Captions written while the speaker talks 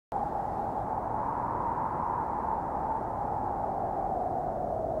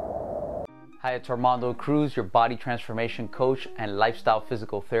Hi, it's Armando Cruz, your body transformation coach and lifestyle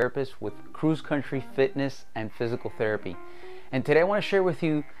physical therapist with Cruz Country Fitness and Physical Therapy. And today I want to share with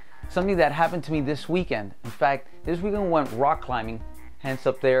you something that happened to me this weekend. In fact, this weekend we went rock climbing. Hence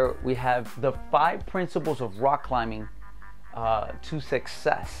up there we have the 5 principles of rock climbing to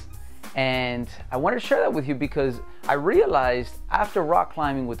success. And I wanted to share that with you because I realized after rock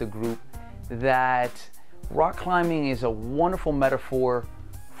climbing with the group that rock climbing is a wonderful metaphor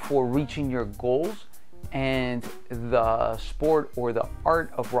for reaching your goals, and the sport or the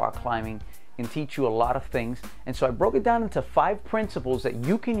art of rock climbing can teach you a lot of things. And so I broke it down into 5 principles that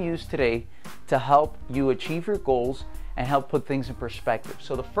you can use today to help you achieve your goals and help put things in perspective.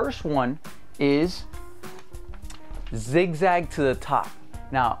 So the first one is zigzag to the top.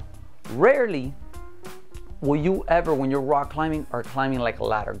 Now, rarely will you ever, when you're rock climbing, are climbing like a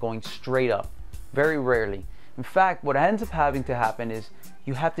ladder, going straight up. Very rarely. In fact, what ends up having to happen is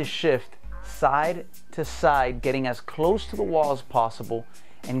you have to shift side to side, getting as close to the wall as possible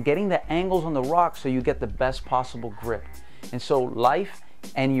and getting the angles on the rock so you get the best possible grip. And so life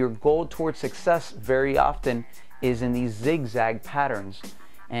and your goal towards success very often is in these zigzag patterns.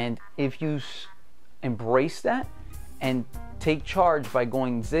 And if you embrace that and take charge by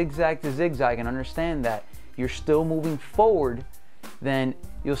going zigzag to zigzag and understand that you're still moving forward, then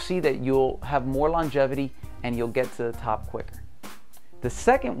you'll see that you'll have more longevity and you'll get to the top quicker. The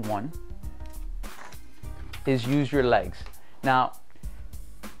second one is use your legs. Now,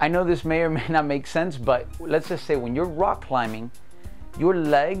 I know this may or may not make sense, but let's just say when you're rock climbing, your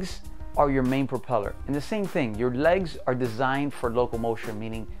legs are your main propeller. And the same thing, your legs are designed for locomotion,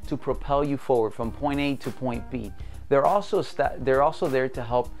 meaning to propel you forward from point A to point B. They're also there to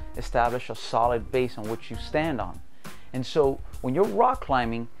help establish a solid base on which you stand on. And so when you're rock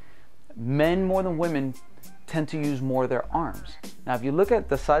climbing, men more than women tend to use more of their arms. Now, if you look at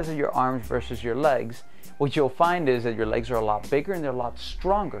the size of your arms versus your legs, what you'll find is that your legs are a lot bigger and they're a lot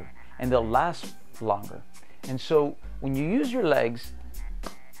stronger and they'll last longer. And so when you use your legs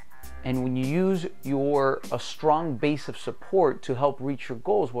and when you use a strong base of support to help reach your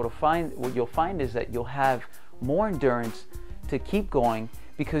goals, what you'll find is that you'll have more endurance to keep going,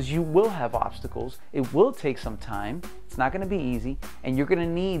 because you will have obstacles. It will take some time. It's not going to be easy, and you're going to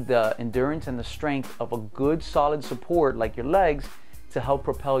need the endurance and the strength of a good solid support like your legs to help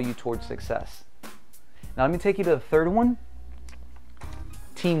propel you towards success. Now let me take you to the third one,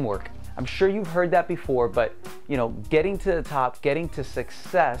 teamwork. I'm sure you've heard that before, but getting to the top, getting to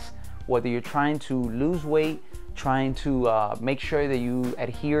success, whether you're trying to lose weight, trying to make sure that you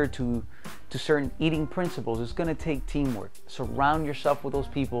adhere to certain eating principles, it's going to take teamwork. Surround yourself with those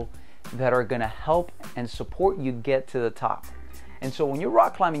people that are going to help and support you get to the top. And so when you're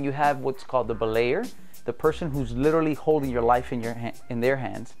rock climbing, you have what's called the belayer, the person who's literally holding your life in their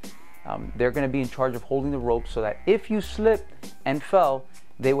hands. They're going to be in charge of holding the rope so that if you slip and fell,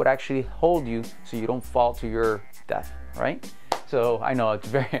 they would actually hold you so you don't fall to your death, right? So I know it's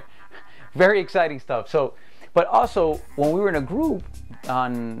very, very exciting stuff. But also, when we were in a group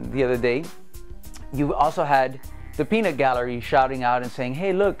on the other day, you also had the peanut gallery shouting out and saying,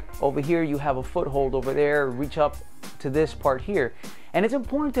 hey, look, over here you have a foothold over there, reach up to this part here. And it's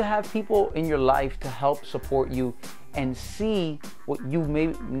important to have people in your life to help support you and see what you may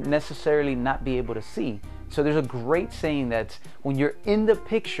necessarily not be able to see. So there's a great saying that when you're in the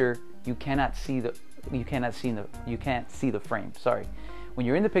picture, you can't see the frame. Sorry. When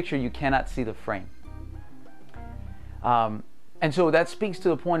you're in the picture, you cannot see the frame. And so that speaks to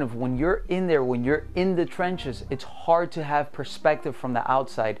the point of when you're in there, when you're in the trenches, it's hard to have perspective from the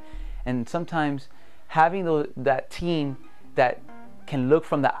outside. And sometimes having that team that can look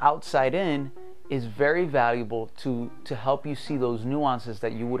from the outside in is very valuable to help you see those nuances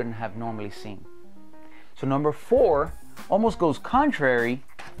that you wouldn't have normally seen. So number 4 almost goes contrary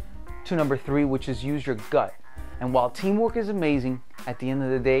to number 3, which is use your gut. And while teamwork is amazing, at the end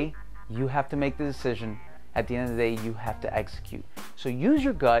of the day, you have to make the decision. At the end of the day, you have to execute. So use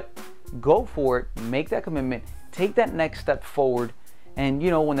your gut, go for it, make that commitment, take that next step forward. And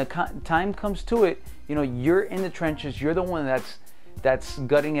when the time comes to it, you're in the trenches, you're the one that's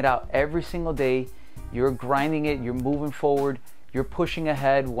gutting it out every single day. You're grinding it, you're moving forward, you're pushing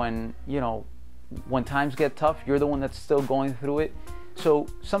ahead when times get tough, you're the one that's still going through it. So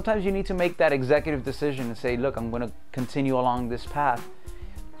sometimes you need to make that executive decision and say, look, I'm going to continue along this path,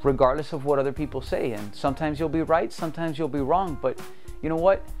 regardless of what other people say. And sometimes you'll be right, sometimes you'll be wrong, but you know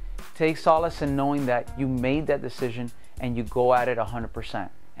what? Take solace in knowing that you made that decision and you go at it 100%.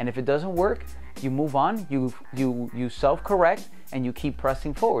 And if it doesn't work, you move on, you self-correct, and you keep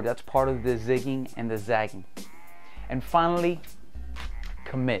pressing forward. That's part of the zigging and the zagging. And finally,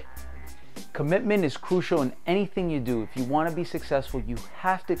 commit. Commitment is crucial in anything you do. If you want to be successful, you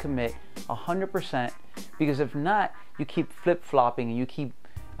have to commit 100%, because if not, you keep flip-flopping and you keep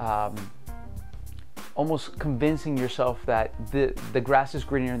almost convincing yourself that the grass is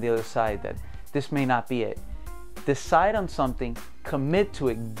greener on the other side, that this may not be it. Decide on something, commit to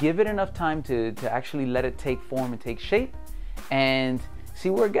it, give it enough time to actually let it take form and take shape, and see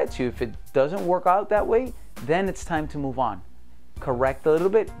where it gets you. If it doesn't work out that way, then it's time to move on. Correct a little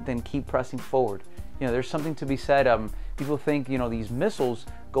bit, then keep pressing forward. You know, there's something to be said. People think, you know, these missiles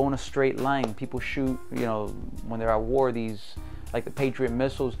go in a straight line. People shoot, you know, when they're at war, these, like the Patriot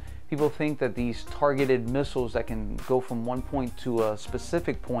missiles, people think that these targeted missiles that can go from one point to a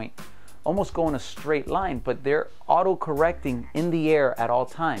specific point almost go in a straight line, but they're auto-correcting in the air at all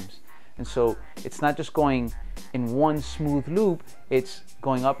times. And so it's not just going in one smooth loop, it's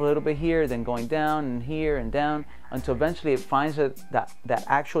going up a little bit here, then going down and here and down, until eventually it finds that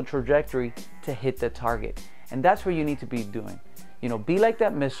actual trajectory to hit the target. And that's where you need to be doing. You know, be like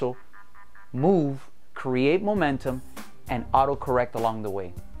that missile, move, create momentum, and auto-correct along the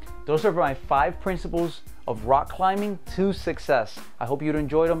way. Those are my 5 principles of rock climbing to success. I hope you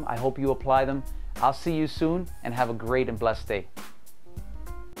enjoyed them. I hope you apply them. I'll see you soon, and have a great and blessed day.